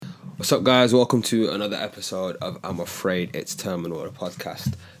What's up, guys? Welcome to another episode of I'm Afraid It's Terminal, a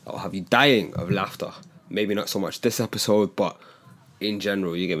podcast that will have you dying of laughter. Maybe not so much this episode, but in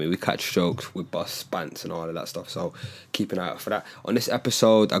general, you get me? We catch jokes, we bust spants and all of that stuff, so keep an eye out for that. On this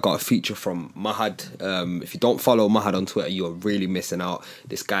episode, I got a feature from Mahad. If you don't follow Mahad on Twitter, you're really missing out.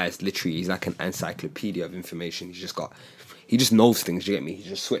 This guy is literally, he's like an encyclopedia of information. He just knows things, you get me? He's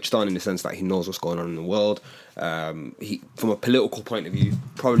just switched on in the sense that he knows what's going on in the world. He, from a political point of view,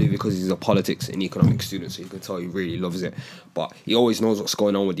 probably because he's a politics and economics student, so you can tell he really loves it. But he always knows what's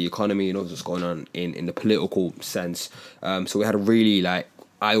going on with the economy, he knows what's going on in the political sense. So we had a really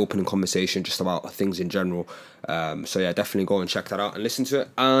eye-opening conversation just about things in general. So yeah, definitely go and check that out and listen to it.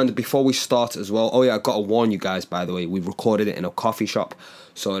 And before we start as well, I got to warn you guys, by the way, we recorded it in a coffee shop,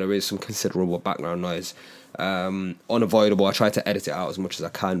 so there is some considerable background noise. Unavoidable. I try to edit it out as much as I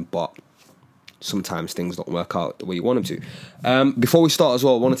can, but sometimes things don't work out the way you want them to. Before we start as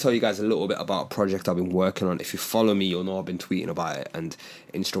well, I want to tell you guys a little bit about a project I've been working on. If you follow me, you'll know I've been tweeting about it and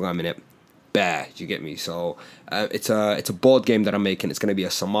Instagramming it. Do you get me? So it's a board game that I'm making. It's going to be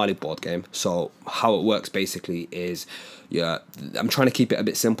a Somali board game. So how it works basically is, I'm trying to keep it a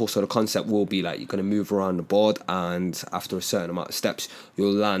bit simple. So the concept will be like you're going to move around the board, and after a certain amount of steps,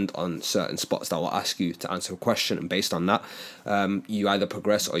 you'll land on certain spots that will ask you to answer a question, and based on that, you either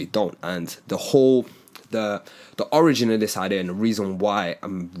progress or you don't. And the origin of this idea and the reason why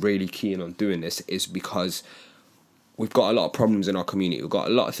I'm really keen on doing this is because we've got a lot of problems in our community. We've got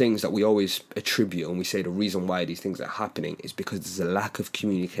a lot of things that we always attribute, and we say the reason why these things are happening is because there's a lack of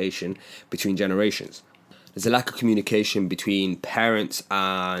communication between generations. There's a lack of communication between parents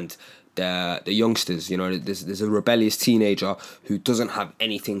and the youngsters. You know, there's a rebellious teenager who doesn't have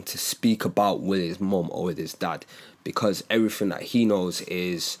anything to speak about with his mum or with his dad, because everything that he knows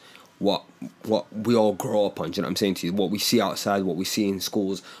is what we all grow up on. Do you know what I'm saying to you? What we see outside, what we see in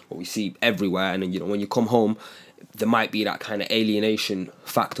schools, what we see everywhere. And then, you know, when you come home, there might be that kind of alienation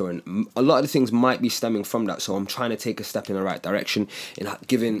factor, and a lot of the things might be stemming from that. So I'm trying to take a step in the right direction in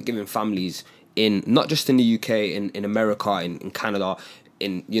giving families in, not just in the UK, in America, in Canada,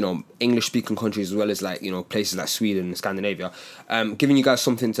 in, you know, English speaking countries, as well as places like Sweden and Scandinavia, giving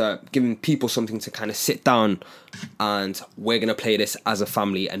people something to kind of sit down, and we're going to play this as a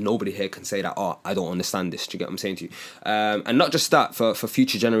family, and nobody here can say that, I don't understand this. Do you get what I'm saying to you? And not just that, for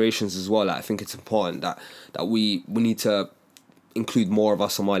future generations as well, I think it's important that we need to include more of our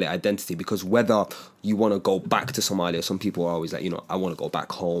Somali identity, because whether you want to go back to Somalia, some people are always like, I want to go back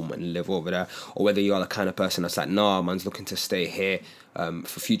home and live over there, or whether you're the kind of person that's like, nah, man's looking to stay here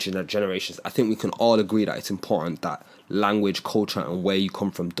for future generations. I think we can all agree that it's important that language, culture, and where you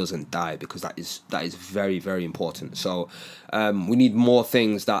come from doesn't die, because that is very, very important. So we need more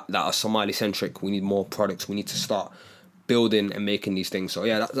things that are Somali centric. We need more products. We need to start building and making these things. So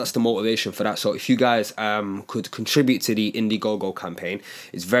yeah, that's the motivation for that. So if you guys could contribute to the Indiegogo campaign,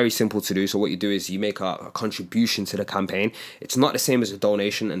 it's very simple to do. So what you do is you make a contribution to the campaign. It's not the same as a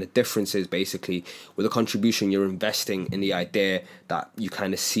donation, and the difference is basically with a contribution you're investing in the idea that you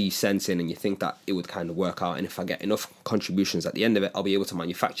kind of see sense in, and you think that it would kind of work out. And if I get enough contributions at the end of it, I'll be able to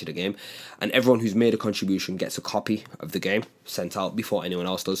manufacture the game, and everyone who's made a contribution gets a copy of the game sent out before anyone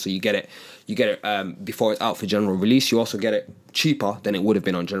else does. So you get it before it's out for general release. You also get it cheaper than it would have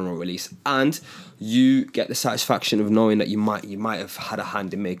been on general release, and you get the satisfaction of knowing that you might have had a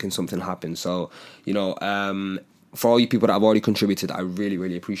hand in making something happen. So for all you people that have already contributed, I really,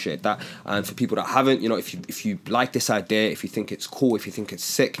 really appreciate that. And for people that haven't, if you like this idea, if you think it's cool, if you think it's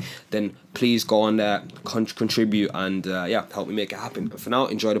sick, then please go on there, contribute, and help me make it happen. But for now,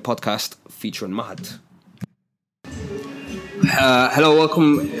 enjoy the podcast featuring Mahad. Hello,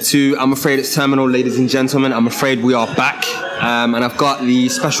 welcome to I'm Afraid It's Terminal, ladies and gentlemen. I'm afraid we are back, and I've got the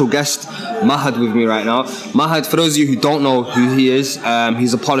special guest Mahad with me right now. Mahad, for those of you who don't know who he is,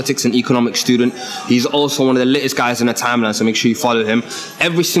 he's a politics and economics student. He's also one of the latest guys in the timeline, so make sure you follow him.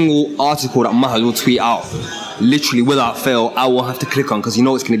 Every single article that Mahad will tweet out, literally without fail, I will have to click on, because it's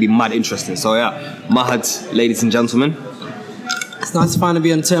going to be mad interesting. So yeah, Mahad, ladies and gentlemen. It's nice to finally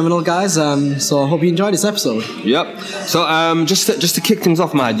be on Terminal, guys. So I hope you enjoyed this episode. Yep. So just to kick things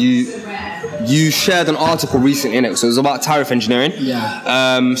off, Mahad, you shared an article recently in it. So it was about tariff engineering.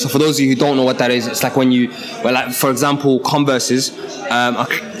 Yeah. So for those of you who don't know what that is, it's like for example, Converses are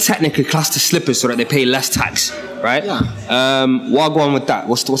technically classed as slippers so that they pay less tax, right? Yeah. Why go on with that?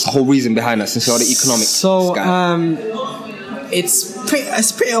 What's the whole reason behind that, since you're the economics guy? It's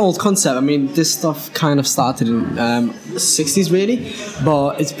a pretty old concept. I mean, this stuff kind of started in 60s, really,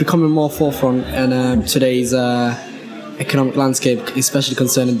 but it's becoming more forefront in today's economic landscape, especially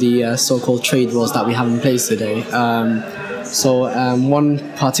concerning the so-called trade wars that we have in place today. So one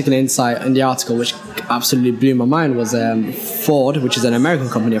particular insight in the article which absolutely blew my mind was Ford, which is an American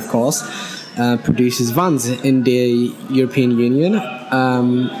company, of course, produces vans in the European Union,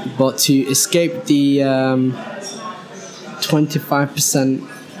 but to escape the 25%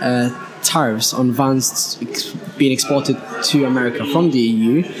 tariffs on vans being exported to America from the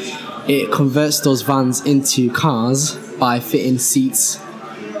EU, it converts those vans into cars by fitting seats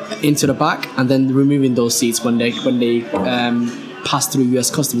into the back and then removing those seats when they pass through US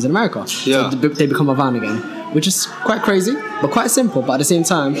customs in America. Yeah. So they become a van again, which is quite crazy, but quite simple. But at the same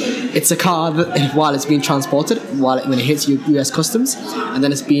time, it's a car that, while it's being transported, when it hits US customs, and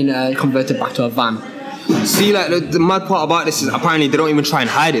then it's being converted back to a van. See, like the mad part about this is apparently they don't even try and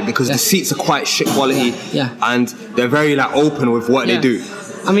hide it because the seats are quite shit quality, and they're very like open with what they do.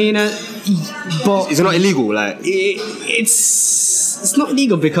 I mean, but is it not illegal? Like it's not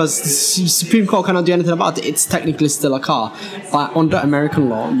illegal because the Supreme Court cannot do anything about it. It's technically still a car, but under American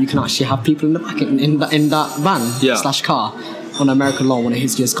law, you can actually have people in the back in that van slash car under American law when it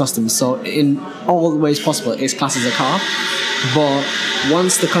hits US customs. So in all ways possible, it's classed as a car. But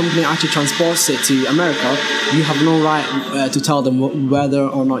once the company actually transports it to America, you have no right to tell them whether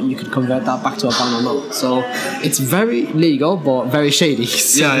or not you could convert that back to a van or not. So it's very legal, but very shady.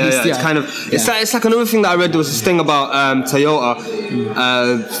 So It's kind of it's like another thing that I read. There was this thing about Toyota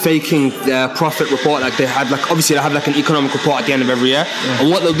faking their profit report. Like they had obviously they have an economic report at the end of every year,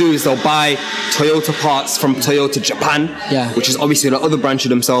 and what they'll do is they'll buy Toyota parts from Toyota Japan, which is obviously the other branch of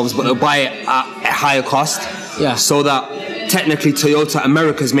themselves, but they'll buy it at a higher cost, so that technically Toyota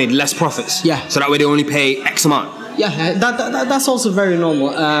America's made less profits. So that way they only pay X amount. That's also very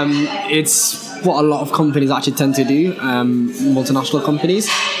normal. It's what a lot of companies actually tend to do. Multinational companies,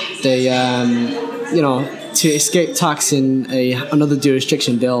 they to escape tax in another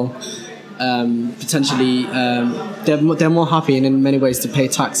jurisdiction, they'll potentially they're more happy in many ways to pay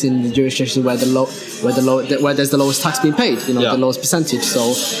tax in the jurisdiction where there's the lowest tax being paid, the lowest percentage.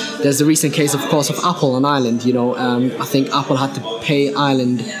 So there's a recent case, of course, of Apple on Ireland. I think Apple had to pay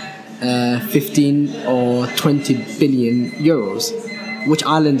Ireland 15 or 20 billion euros, which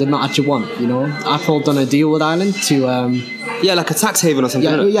Ireland did not actually want. Apple done a deal with Ireland to like a tax haven or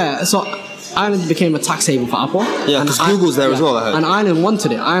something. So Ireland became a tax haven for Apple. Yeah, because Google's there as well, I heard. And Ireland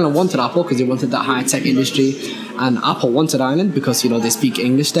wanted it. Ireland wanted Apple because they wanted that high-tech industry. And Apple wanted Ireland because, they speak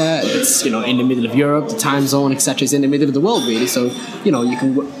English there. It's, in the middle of Europe, the time zone, etc. It's in the middle of the world, really. So,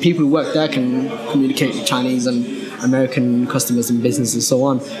 people who work there can communicate with Chinese and American customers and business and so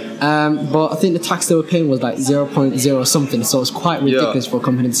on. But I think the tax they were paying was like 0.0 something. So it's quite ridiculous for a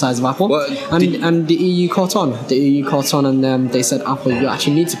company the size of Apple. And the EU caught on. And they said, Apple, you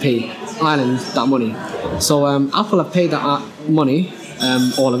actually need to pay Ireland that money. So Apple have paid that money,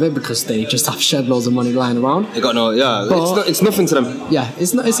 all of it, because they just have shed loads of money lying around. They got it's nothing to them.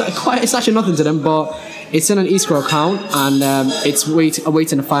 It's actually nothing to them, but it's in an escrow account, and it's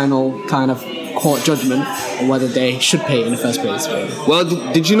awaiting a final kind of court judgment on whether they should pay it in the first place. Well,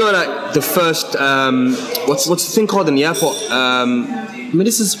 did you know that the first what's the thing called in the airport?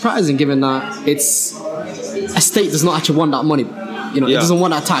 This is surprising given that it's a state does not actually want that money. It doesn't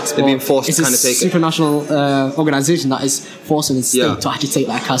want that tax. They're being forced to kind of take it. It's a supranational organisation that is forcing the state to actually take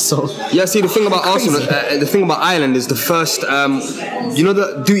that cash. So see, the thing about Arsenal, the thing about Ireland is the first,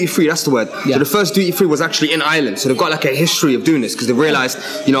 the duty free. That's the word. So the first duty free was actually in Ireland. So they've got like a history of doing this because they realised,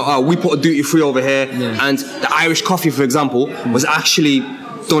 we put a duty free over here, and the Irish coffee, for example, was actually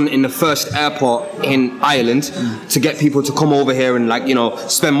done in the first airport in Ireland to get people to come over here and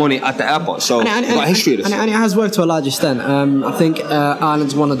spend money at the airport. So we've got a history of this. And it has worked to a large extent. I think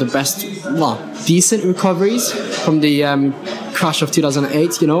Ireland's one of the best, decent recoveries from the crash of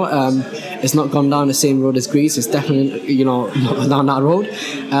 2008. It's not gone down the same road as Greece. It's definitely not down that road.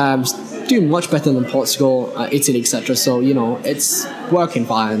 Doing much better than Portugal, Italy, etc. So it's working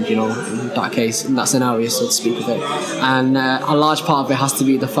for Ireland, in that case, in that scenario, so to speak, with it. And a large part of it has to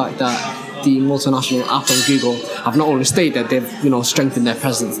be the fact that the multinational Apple and Google have not only stayed there, they've strengthened their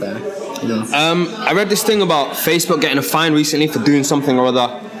presence there. I read this thing about Facebook getting a fine recently for doing something or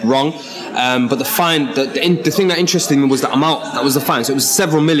other wrong, but the fine, the thing that interested me was the amount that was the fine. So it was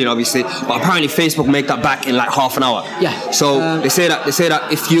several million, obviously, but apparently Facebook make that back in like half an hour. So they say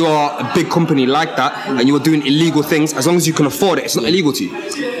that if you are a big company like that and you are doing illegal things, as long as you can afford it, it's not illegal to you.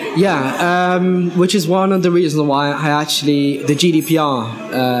 Which is one of the reasons why the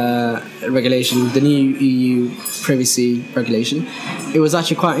GDPR regulation, the new EU privacy regulation, it was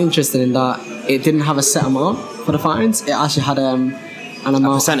actually quite interesting in that it didn't have a set amount for the fines. It actually had an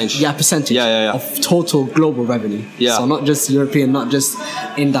amount, percentage? Yeah, percentage of total global revenue. Yeah. So not just European, not just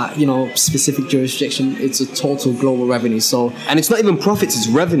in that specific jurisdiction. It's a total global revenue. So and it's not even profits; it's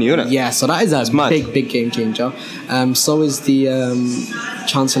revenue, isn't it? yeah. So that is a big game changer. So is the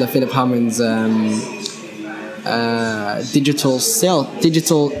Chancellor Philip Hammond's digital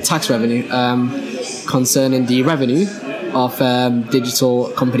tax revenue concerning the revenue of digital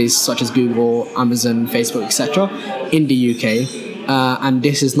companies such as Google, Amazon, Facebook, etc. in the UK. And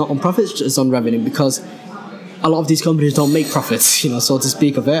this is not on profits, it's on revenue, because a lot of these companies don't make profits, so to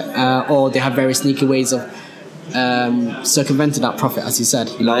speak of it, or they have very sneaky ways of circumventing that profit, as you said.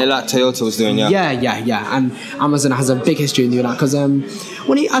 Like Toyota was doing, yeah. Yeah. And Amazon has a big history in doing that, because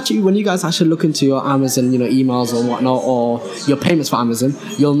when you guys actually look into your Amazon, emails or whatnot, or your payments for Amazon,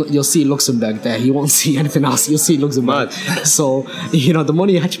 you'll see Luxembourg there. You won't see anything else. You'll see Luxembourg. So the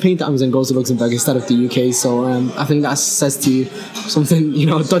money you actually paying to Amazon goes to Luxembourg instead of the UK. So I think that says to you something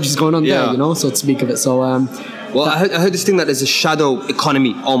dodgy is going on there. So to speak of it. So. Well, I heard this thing that there's a shadow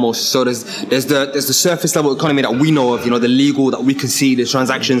economy almost. So there's the surface level economy that we know of, the legal that we can see, the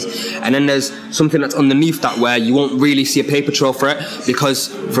transactions, and then there's something that's underneath that where you won't really see a paper trail for it, because,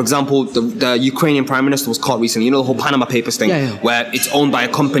 for example, the Ukrainian Prime Minister was caught recently. The whole Panama Papers thing, where it's owned by a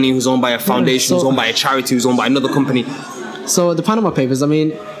company who's owned by a foundation, who's owned by a charity, who's owned by another company. So the Panama Papers,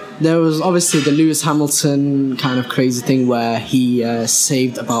 there was obviously the Lewis Hamilton kind of crazy thing where he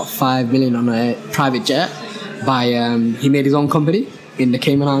saved about $5 million on a private jet. He made his own company in the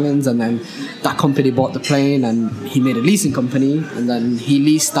Cayman Islands, and then that company bought the plane, and he made a leasing company, and then he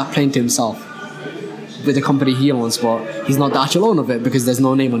leased that plane to himself with the company he owns, but he's not the actual owner of it because there's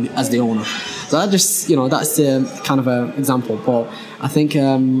no name as the owner. So that just, that's the kind of an example. But I think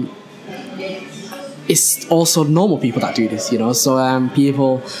it's also normal people that do this, So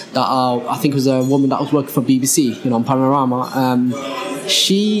people that are, I think it was a woman that was working for BBC, on Panorama.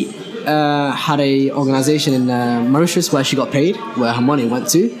 She had a organization in Mauritius where she got paid, where her money went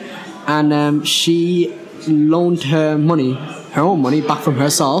to, and she loaned her own money back from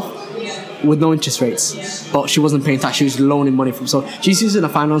herself with no interest rates, but she wasn't paying tax. She was loaning money from, so she's using a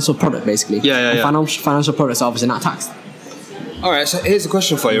financial product basically. Financial products are obviously not taxed. All right, so here's a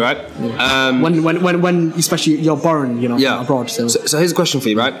question for you, right? When especially you're borrowing, abroad. So here's a question for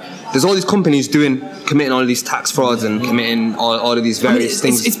you, right? There's all these companies committing all of these tax frauds and committing all of these various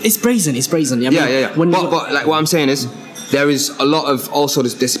things. It's brazen. It's brazen. Yeah. But like what I'm saying is, there is a lot of also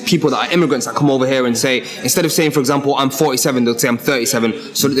this people that are immigrants that come over here and say, instead of saying, for example, I'm 47, they'll say I'm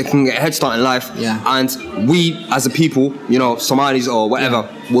 37, so that they can get a head start in life. Yeah. And we, as a people, Somalis or whatever,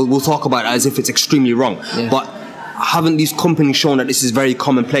 we'll talk about it as if it's extremely wrong. Yeah. But haven't these companies shown that this is very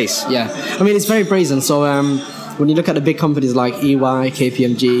commonplace? Yeah, it's very brazen. So when you look at the big companies like EY,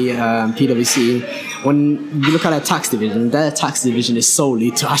 KPMG, PwC, when you look at their tax division is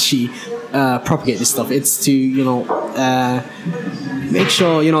solely to actually propagate this stuff. It's to make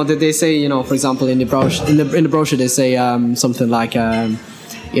sure that they say, for example, in the brochure they say something like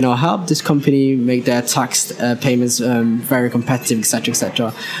help this company make their tax payments very competitive,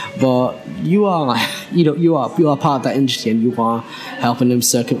 etc. But you are part of that industry, and you are helping them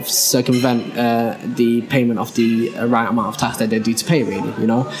circumvent the payment of the right amount of tax that they're due to pay, really.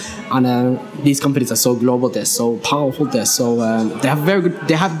 And these companies are so global, they're so powerful, they're so they have very good.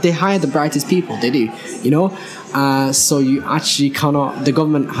 They hire the brightest people. They do, So you actually cannot. The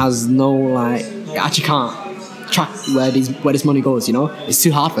government has no actually can't track where this money goes. It's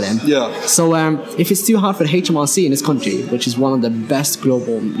too hard for them. Yeah. So if it's too hard for the HMRC in this country, which is one of the best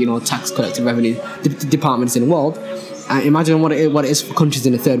global tax collecting revenue departments in the world, imagine what it is for countries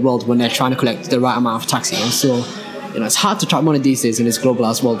in the third world when they're trying to collect the right amount of tax. So it's hard to track money these days in this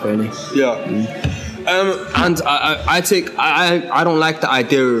globalized world, really. Yeah. And I don't like the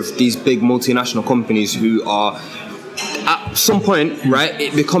idea of these big multinational companies who are, at some point, right,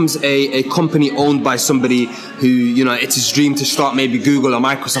 it becomes a company owned by somebody who, it's his dream to start maybe Google or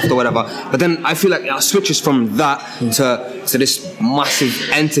Microsoft or whatever. But then I feel like it switches from that to this massive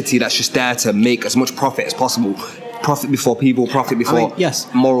entity that's just there to make as much profit as possible. Profit before people, profit before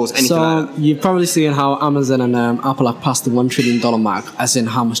morals, anything like that. So you've probably seen how Amazon and Apple have passed the $1 trillion mark, as in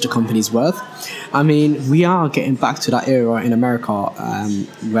how much the company's worth. We are getting back to that era in America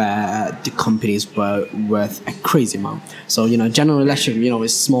where the companies were worth a crazy amount. So, General Electric, is a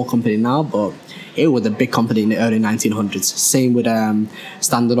small company now, but it was a big company in the early 1900s. Same with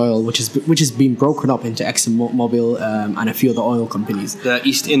Standard Oil, which has been broken up into ExxonMobil and a few other oil companies. The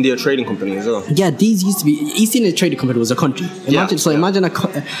East India Trading Company as well. Yeah, these used to be. East India Trading Company was a country. Imagine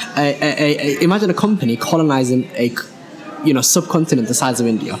a company colonizing subcontinent the size of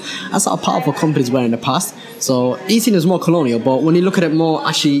India. That's how powerful companies were in the past. So East India is more colonial, but when you look at it more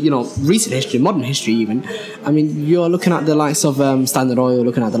actually, recent history, modern history even, I mean, you're looking at the likes of Standard Oil,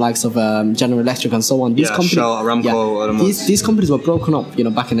 looking at the likes of General Electric and so on. These companies, Shell, Aramco, these companies were broken up,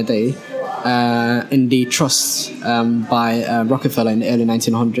 back in the day. In the trusts by Rockefeller in the early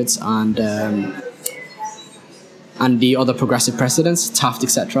 1900s and the other progressive presidents, Taft,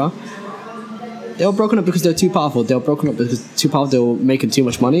 etc. They were broken up because they were too powerful. They were broken up because too powerful. They were making too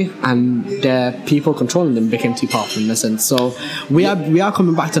much money, and the people controlling them became too powerful in a sense. So we are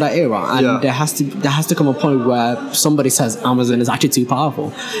coming back to that era, and there has to come a point where somebody says Amazon is actually too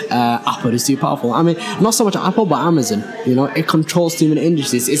powerful, Apple is too powerful. I mean, not so much Apple, but Amazon. It controls too many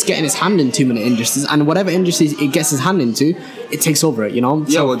industries. It's getting its hand in too many industries, and whatever industries it gets its hand into, it takes over it. So,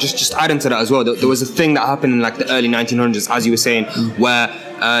 yeah, well, just adding to that as well. There was a thing that happened in like the early 1900s, as you were saying, where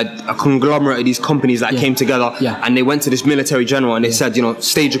a conglomerate of these companies that came together and they went to this military general and they said,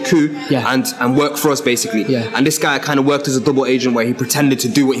 stage a coup and work for us basically. And this guy kind of worked as a double agent where he pretended to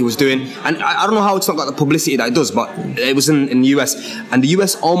do what he was doing. And I don't know how it's not got the publicity that it does, but it was in the US. And the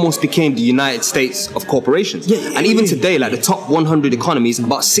US almost became the United States of corporations. And even today, like the top 100 economies,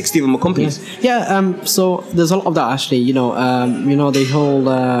 about 60 of them are companies. So there's a lot of that actually. The whole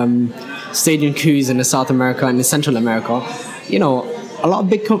staging coups in the South America and in Central America. A lot of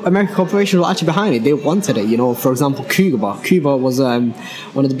big American corporations were actually behind it. They wanted it. For example, Cuba. Cuba was one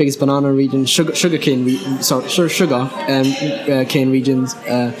of the biggest banana regions, sugar cane regions,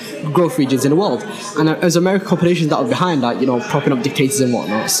 growth regions in the world. And it was American corporations that were behind that, propping up dictators and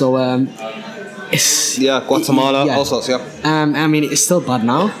whatnot. So Guatemala, all sorts. I mean, it's still bad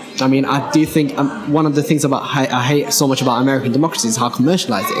now. I mean, I do think one of the things I hate so much about American democracy is how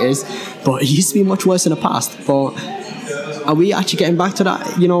commercialized it is. But it used to be much worse in the past. But are we actually getting back to that,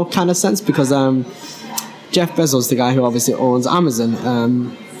 kind of sense? Because Jeff Bezos, the guy who obviously owns Amazon,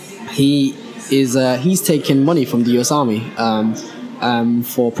 he's taking money from the US Army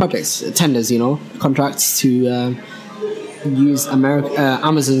for projects, tenders, contracts to use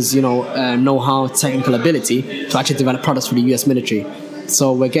Amazon's, know-how, technical ability to actually develop products for the US military.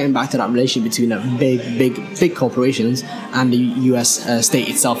 So we're getting back to that relationship between big corporations and the US state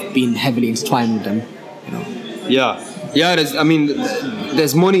itself being heavily intertwined with them. Yeah,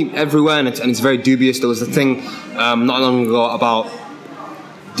 there's money everywhere, and it's very dubious. There was a thing not long ago about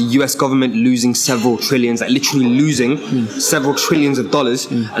the US government losing several trillions, like literally losing several trillions of dollars,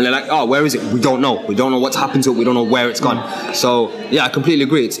 and they're like, oh, where is it? We don't know. We don't know what's happened to it. We don't know where it's gone. So yeah, I completely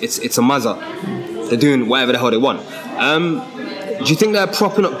agree. It's a mazza. They're doing whatever the hell they want. Do you think they're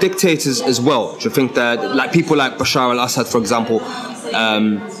propping up dictators as well? Do you think that, like people like Bashar al-Assad, for example,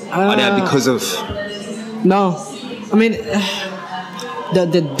 are there because of? No. I mean,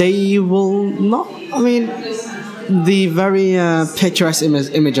 they will not. I mean, the very picturesque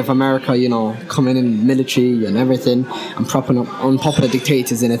image of America, coming in military and everything and propping up unpopular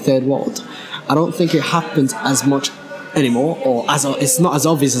dictators in a third world. I don't think it happens as much anymore, or it's not as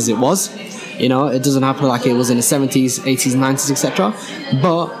obvious as it was. It doesn't happen like it was in the 70s, 80s, 90s, etc.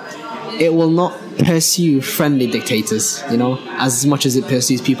 But it will not pursue friendly dictators, as much as it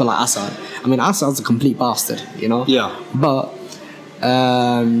pursues people like Assad. I mean, Assad's a complete bastard, Yeah. But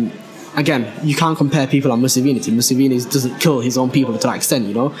again, you can't compare people like Mussolini. Mussolini doesn't kill his own people to that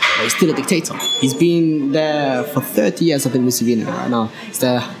extent, but he's still a dictator. He's been there for 30 years, I think, Mussolini right now. He's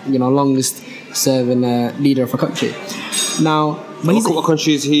the longest serving leader of a country. Now, what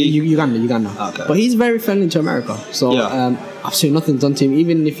country is he? Uganda. Okay. But he's very friendly to America. So absolutely nothing's done to him,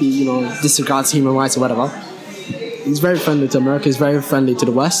 even if he disregards human rights or whatever. He's very friendly to America. He's very friendly to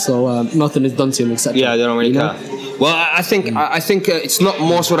the West. So nothing is done to him except. Yeah, they don't really care. Well, I think it's not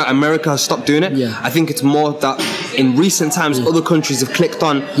more so that America has stopped doing it. Yeah. I think it's more that in recent times other countries have clicked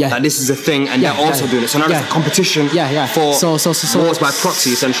on that this is a thing and they're also doing it. So now there's a competition for wars by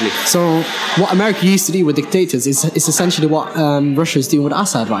proxy, essentially. So what America used to do with dictators is essentially what Russia is doing with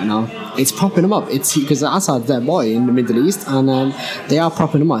Assad right now. It's propping them up. It's because Assad's their boy in the Middle East, and they are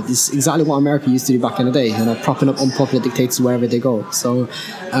propping them up. It's exactly what America used to do back in the day. Propping up unpopular dictators wherever they go. So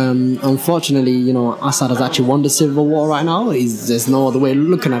unfortunately, Assad has actually won the civil war right now. There's no other way of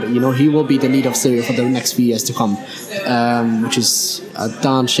looking at it. He will be the leader of Syria for the next few years to come, which is a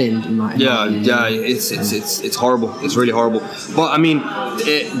darn shame. It's horrible. It's really horrible. But I mean,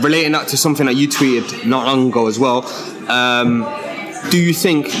 relating that to something that you tweeted not long ago as well. Do you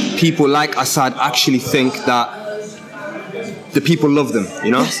think people like Assad actually think that the people love them?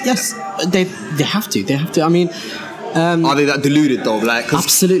 Yes. They have to. They have to. I mean. Are they that deluded though?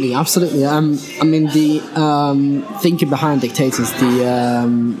 Absolutely. I mean, the thinking behind dictators,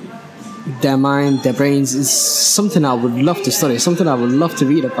 their mind, their brains is something I would love to study, something I would love to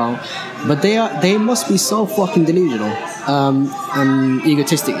read about. But they must be so fucking delusional and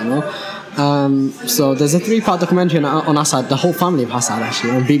egotistic, you know. So there's a 3-part documentary on Assad, the whole family of Assad,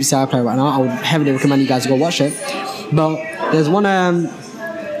 actually, on BBC iPlayer right now. I would heavily recommend you guys go watch it. But there's one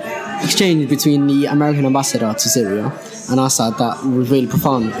exchange between the American ambassador to Syria and Assad that was really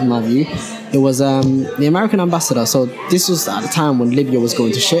profound in my view. It was the American ambassador. So this was at the time when Libya was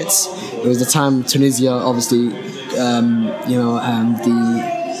going to shits. It was the time Tunisia, obviously, the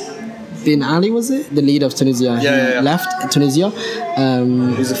Ben Ali, was it? The leader of Tunisia. Left Tunisia.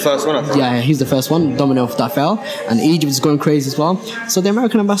 He's the first one, I think. Yeah, he's the first one. Domino that fell. And Egypt was going crazy as well. So the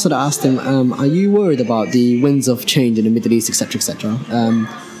American ambassador asked him, are you worried about the winds of change in the Middle East, etc., etc.?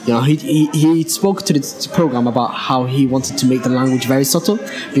 He spoke to the program about how he wanted to make the language very subtle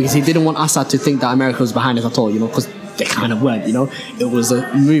because he didn't want Assad to think that America was behind it at all, you know, because they kind of weren't, you know. It was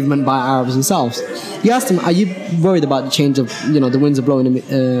a movement by Arabs themselves. He asked him, are you worried about the change of, you know, the winds are blowing in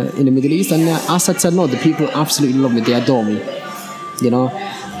the Middle East? And Assad said, no, the people absolutely love me, they adore me, you know.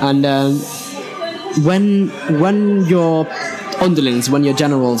 And when your underlings, when your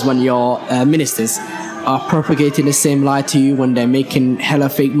generals, when your ministers are propagating the same lie to you, when they're making hella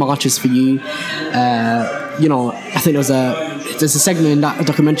fake marches for you, you know, I think there's a segment in that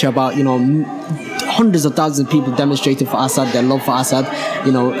documentary about, you know, hundreds of thousands of people demonstrating for Assad, their love for Assad,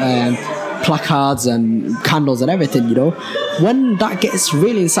 you know, placards and candles and everything, you know. When that gets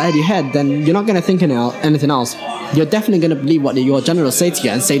really inside your head, then you're not going to think anything else. You're definitely going to believe what your generals say to you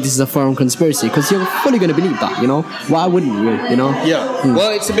and say this is a foreign conspiracy, because you're fully going to believe that, you know. Why wouldn't you know? Yeah.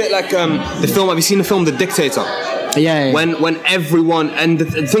 Well, it's a bit like the film. Have you seen the film The Dictator? Yeah. When everyone, and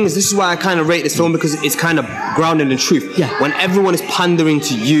the thing is, this is why I kind of rate this film, because it's kind of grounded in truth. Yeah. When everyone is pandering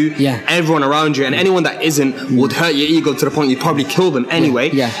to you, everyone around you, and anyone that isn't would hurt your ego to the point you'd probably kill them anyway.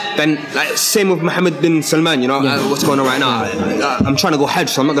 Then, like, same with Mohammed bin Salman. You know what's going on right now. I'm trying to go hedge,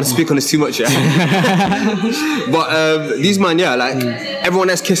 so I'm not going to speak on this too much. Yeah. But these men, everyone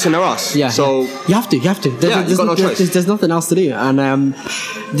else kissing their ass. Yeah. So you have to. You've got no choice. There's nothing else to do, and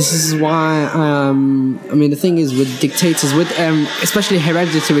this is why. I mean, the thing is, with dictators, with especially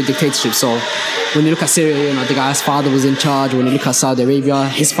hereditary dictatorship. So when you look at Syria, you know, the guy's father was in charge. When you look at Saudi Arabia,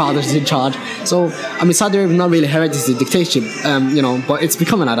 his father's in charge. So I mean, Saudi Arabia is not really hereditary dictatorship, you know, but it's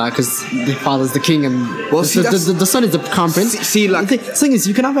becoming like that because the father's the king and the son is the crown prince. The thing is,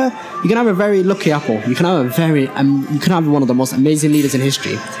 you can have a very lucky apple. You can have one of the most amazing leaders in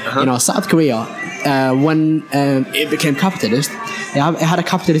history. You know, South Korea. When it became capitalist, it had a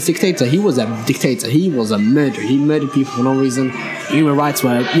capitalist dictator. He was a dictator. He was a murderer. He murdered people for no reason. Human rights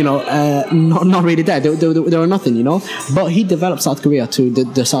were, you know, not really there. They were nothing, you know. But he developed South Korea to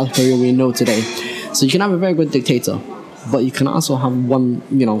the South Korea we know today. So you can have a very good dictator, but you can also have one,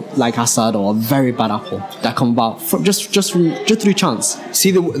 you know, like Assad, or a very bad apple that come about just through chance. See,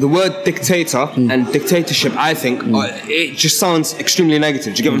 the word dictator and dictatorship, I think, it just sounds extremely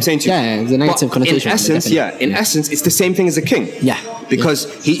negative. Do you get what I'm saying to you? Yeah, the negative connotation. In essence, it's the same thing as a king. Yeah. Because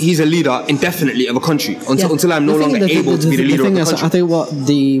he's a leader indefinitely of a country until I'm no longer able to be the leader of the country. I think what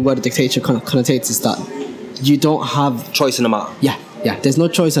the word dictator connotates is that you don't have choice in the matter. Yeah, there's no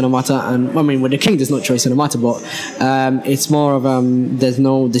choice in the matter, and I mean, with the king, there's no choice in the matter, but it's more of there's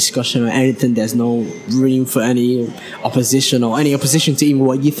no discussion or anything. There's no room for any opposition to even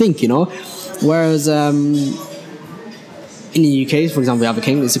what you think, you know. Whereas in the UK, for example, we have a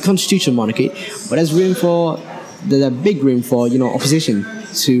king. It's a constitutional monarchy, but there's a big room for, you know, opposition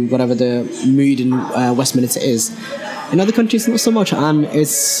to whatever the mood in Westminster is. In other countries, not so much, and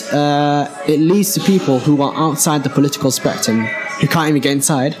it leads to people who are outside the political spectrum, who can't even get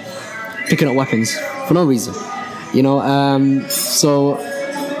inside, picking up weapons for no reason, you know. So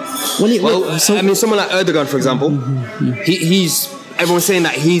I mean, someone like Erdogan, for example, he's everyone's saying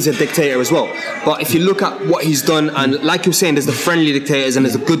that he's a dictator as well. But if you look at what he's done, and like you're saying, there's the friendly dictators and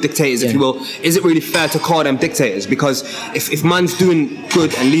there's the good dictators, if you will. Is it really fair to call them dictators? Because if man's doing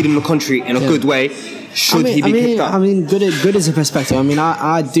good and leading the country in a good way, should he be picked up? I mean, good is a perspective. I mean,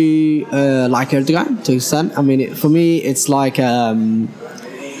 I do like Erdogan to an extent. I mean, for me, it's like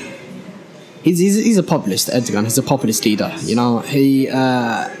he's a populist. Erdogan, he's a populist leader. You know, he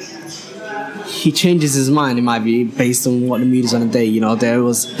changes his mind, in my view, based on what the mood is on the day. You know, there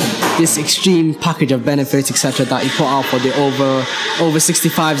was this extreme package of benefits, etc., that he put out for the over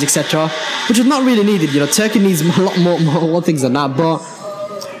 65s, etc., which was not really needed. You know, Turkey needs a lot more things than that, but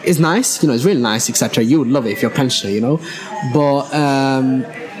it's nice. You know, it's really nice, etc. You would love it if you're a pensioner, you know. But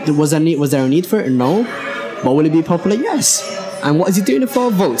was there a need for it? No. But will it be popular? Yes. And what is he doing it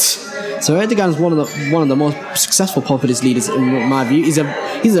for? Votes. So Erdogan is one of the most successful populist leaders in my view.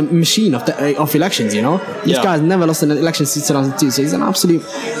 He's a machine of elections. You know, this Yeah. guy has never lost an election since 2002. So he's an absolute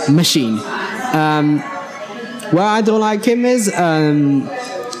machine. Where I don't like him is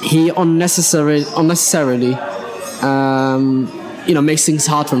he unnecessarily makes things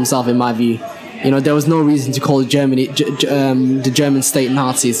hard for himself in my view. There was no reason to call Germany the German state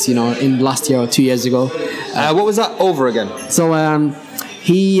Nazis, in last year or 2 years ago. What was that over again? So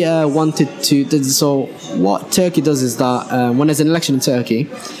he wanted to. So what Turkey does is that when there's an election in Turkey,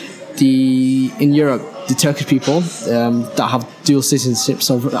 in Europe, the Turkish people that have dual citizenship.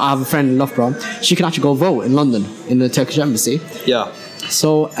 So I have a friend in Loughborough. She can actually go vote in London in the Turkish embassy. Yeah.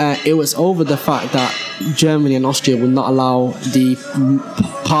 So it was over the fact that Germany and Austria would not allow the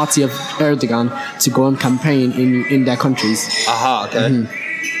party of Erdogan to go and campaign in their countries. Aha. Okay. Mm-hmm.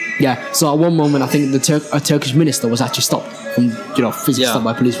 Yeah. So at one moment, I think a Turkish minister was actually stopped from, physically stopped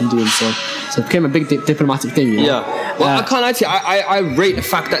by police from doing so. So it became a big diplomatic thing. Yeah. Well, I can't lie to you. I rate the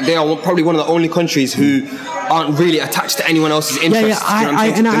fact that they are probably one of the only countries who aren't really attached to anyone else's interests.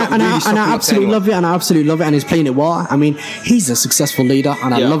 I absolutely love it, and I absolutely love it, and he's playing it well. I mean, he's a successful leader,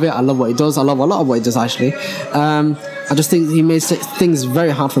 and I love it. I love what he does. I love a lot of what he does, actually. I just think he makes things very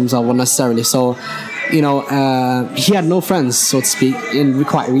hard for himself unnecessarily. So, he had no friends, so to speak,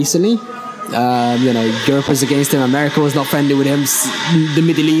 quite recently. Europe was against him. America was not friendly with him. The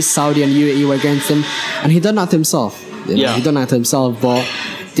Middle East, Saudi and UAE were against him, and he done that to himself. He done that to himself. But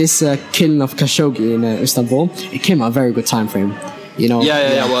this killing of Khashoggi in Istanbul, it came at a very good time for him.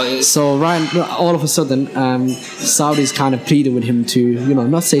 Well, so all of a sudden, Saudi's kind of pleaded with him to,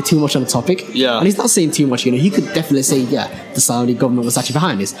 not say too much on the topic. Yeah. And he's not saying too much. He could definitely say, the Saudi government was actually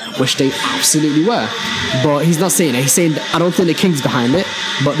behind this, which they absolutely were. But he's not saying it. He's saying, I don't think the king's behind it,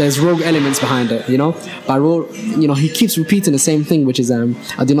 but there's rogue elements behind it. By rogue, he keeps repeating the same thing, which is,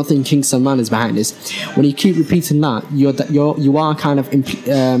 I do not think King Salman is behind this. When you keep repeating that, you are kind of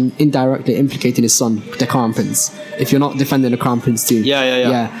indirectly implicating his son, the Crown Prince, if you're not defending the Crown Prince too.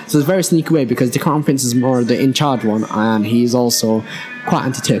 Yeah. So it's a very sneaky way, because the Crown Prince is more the in charge one, and he's also quite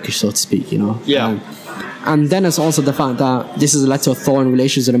anti-Turkish, so to speak. And then there's also the fact that this has led to a thaw in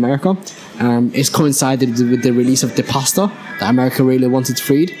relations with America. It's coincided with the release of the pastor that America really wanted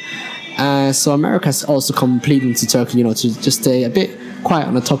freed. So America has also come pleading to Turkey, to just stay a bit quiet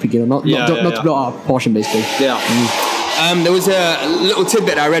on the topic, not to blow out of proportion, basically. There was a little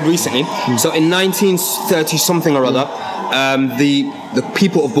tidbit I read recently. So in 1930 something or other, the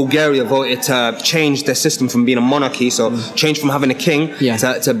people of Bulgaria voted to change their system from being a monarchy, so change from having a king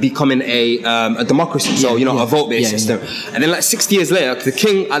to becoming a democracy, so a vote-based system. And then like 60 years later, the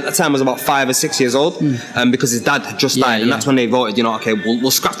king at the time was about 5 or 6 years old, because his dad had just died, and that's when they voted, okay,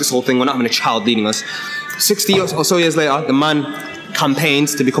 we'll scrap this whole thing, we're not having a child leading us. 60 or so years later, the man campaigned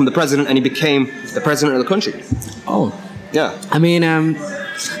to become the president, and he became the president of the country. Oh. Yeah. I mean,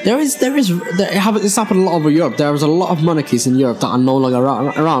 it's happened a lot over Europe. There was a lot of monarchies in Europe that are no longer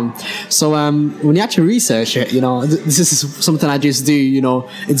around. So when you actually research it, this is something I just do.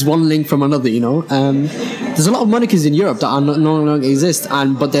 It's one link from another. There's a lot of monarchies in Europe that are no longer exist,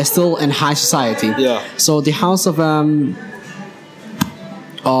 but they're still in high society. Yeah. So the House of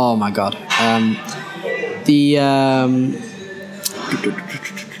oh my God, the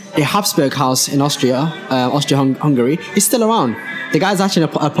Habsburg House in Austria-Hungary is still around. The guy's actually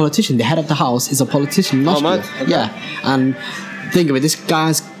a politician. The head of the house is a politician in Austria. Okay. Yeah, and think of it, this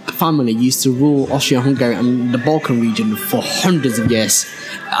guy's family used to rule Austria-Hungary and the Balkan region for hundreds of years.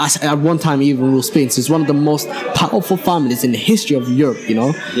 At one time, even ruled Spain. So it's one of the most powerful families in the history of Europe,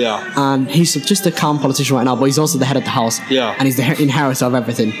 Yeah. And he's just a calm politician right now, but he's also the head of the house. Yeah. And he's the inheritor of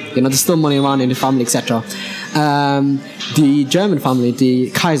everything. There's still money around in the family, etc. The German family, the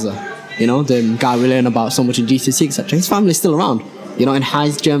Kaiser, the guy we learn about so much in GCSE, etc. His family is still around. In high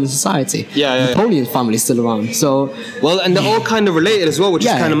German society. Napoleon's family is still around. So and they're all kind of related as well, which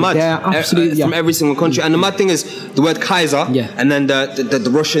is kind of mad. Yeah, absolutely. From every single country. And the mad thing is the word Kaiser and then the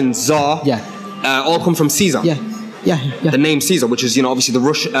Russian Tsar all come from Caesar. The name Caesar, which is obviously the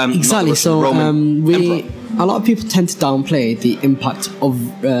Russian exactly. So Roman a lot of people tend to downplay the impact of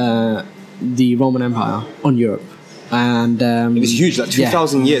the Roman Empire on Europe. And it was huge, like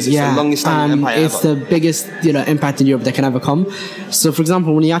 2,000 years. It's the longest standing empire ever. It's the biggest, impact in Europe that can ever come. So, for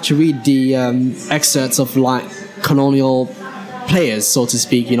example, when you actually read the excerpts of like colonial players, so to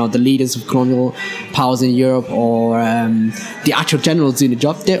speak, the leaders of colonial powers in Europe, or the actual generals doing the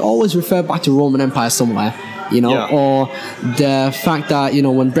job, they always refer back to Roman Empire somewhere. Or the fact that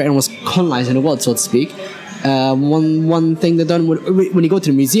when Britain was colonizing the world, so to speak, One thing they've done when you go to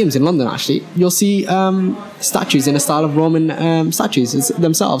the museums in London, actually, you'll see statues in the style of Roman statues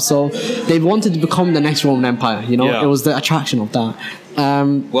themselves. So they wanted to become the next Roman Empire. You know, Yeah. it was the attraction of that.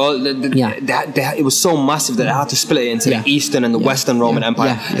 It was so massive that they had to split it into Yeah. the Eastern and the Western Roman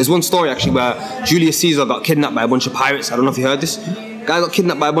Empire. Yeah. There's one story actually where Julius Caesar got kidnapped by a bunch of pirates. I don't know if you heard this. Guy got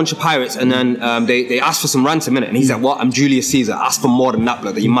kidnapped by a bunch of pirates, and then they asked for some ransom in it, and he's like, "What? I'm Julius Caesar. Ask for more than that,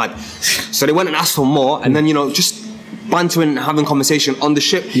 blood. Are you mad?" So they went and asked for more, and then just bantering and having conversation on the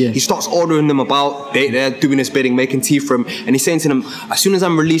ship. Yeah. He starts ordering them about. They're doing his bidding, making tea for him, and he's saying to them, "As soon as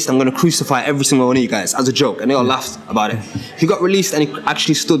I'm released, I'm going to crucify every single one of you guys," as a joke, and they all laughed about it. He got released, and he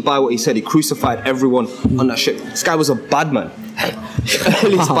actually stood by what he said. He crucified everyone on that ship. This guy was a bad man.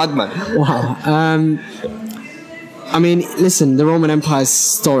 He's a bad man. Wow. I mean, listen, the Roman Empire's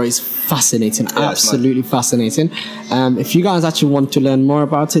story is fascinating, Yeah, it's absolutely fascinating. If you guys actually want to learn more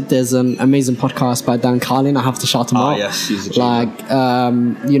about it, there's an amazing podcast by Dan Carlin. I have to shout him out. Yes, he's a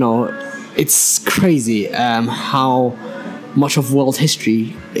genius. It's crazy how much of world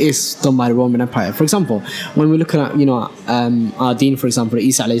history is done by the Roman Empire. For example, when we're looking at our Dean, for example,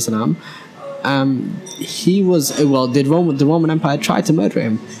 Isa alayhi salam, the Roman Empire tried to murder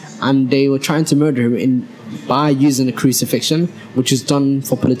him, and they were trying to murder him by using the crucifixion, which was done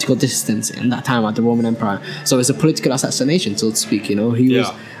for political distance in that time at the Roman Empire. So it's a political assassination, so to speak. He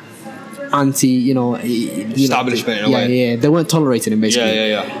was anti, Establishment in a way. Yeah, they weren't tolerating him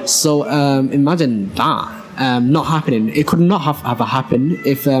basically. Yeah. So imagine that not happening. It could not have ever happened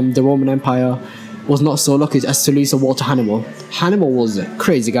if the Roman Empire was not so lucky as to lose a war to Hannibal. Hannibal was a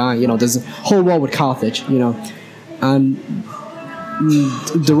crazy guy. There's a whole war with Carthage. And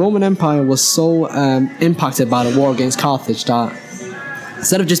the Roman Empire was so impacted by the war against Carthage that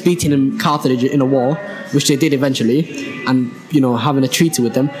instead of just beating Carthage in a war, which they did eventually, and having a treaty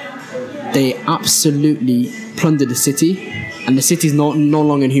with them, they absolutely plundered the city, and the city is no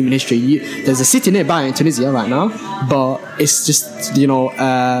longer in human history. There's a city nearby in Tunisia right now, but it's just the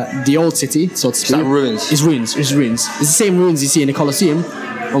old city, so to speak. like ruins. It's ruins. It's the same ruins you see in the Colosseum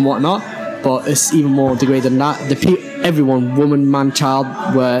and whatnot, but it's even more degraded than that. Everyone, woman, man, child,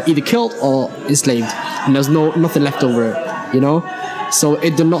 were either killed or enslaved, and there's nothing left over it. So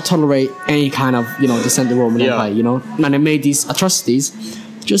it did not tolerate any kind of descent of the Roman Empire. And they made these atrocities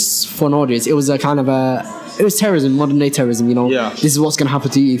just for an audience. It was a kind of it was terrorism, modern day terrorism. Yeah. This is what's going to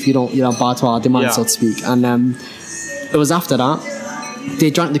happen to you if you don't bow to our demands, so to speak. And it was after that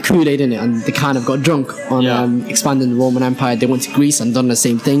they drank the Kool-Aid in it, and they kind of got drunk on expanding the Roman Empire. They went to Greece and done the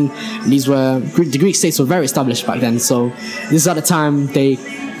same thing. And the Greek states were very established back then. So this is at the time they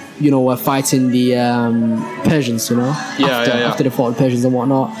were fighting the Persians. After they fought the Persians and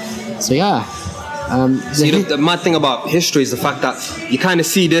whatnot. So the mad thing about history is the fact that you kind of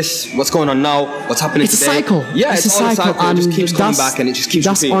see what's going on now, what's happening it's today. a cycle. Yeah, it's all a cycle. It just keeps coming back, and it just keeps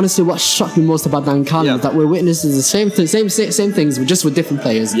That's repeating. honestly what shocked me most about Dan Carlin, that we're witnesses the same things, just with different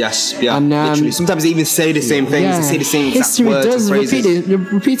players. Yes, yeah, and, literally. Sometimes they even say the same things. They say the same exact history words does and phrases.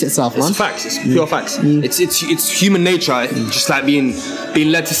 repeat itself, man. It's facts. It's pure facts. It's human nature. Just like being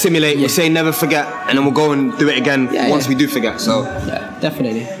led to simulate. We say never forget, and then we'll go and do it again once we do forget. So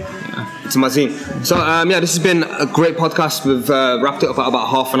definitely. It's amazing. So this has been a great podcast. We've wrapped it up at about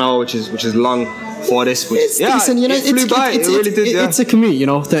half an hour, which is long for this. It's decent, it flew by. It really did. It's a commute,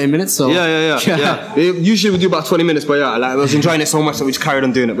 30 minutes. So Yeah. Usually we do about 20 minutes, but I was enjoying it so much that we just carried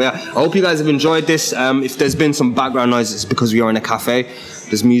on doing it. But I hope you guys have enjoyed this. If there's been some background noise, it's because we are in a cafe.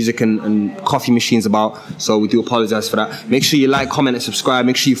 There's music and coffee machines about, so we do apologize for that. Make sure you like, comment, and subscribe.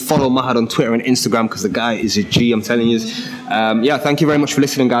 Make sure you follow Mahad on Twitter and Instagram, because the guy is a G, I'm telling you. Thank you very much for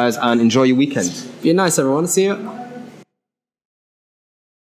listening, guys, and enjoy your weekend. Be nice, everyone. See you.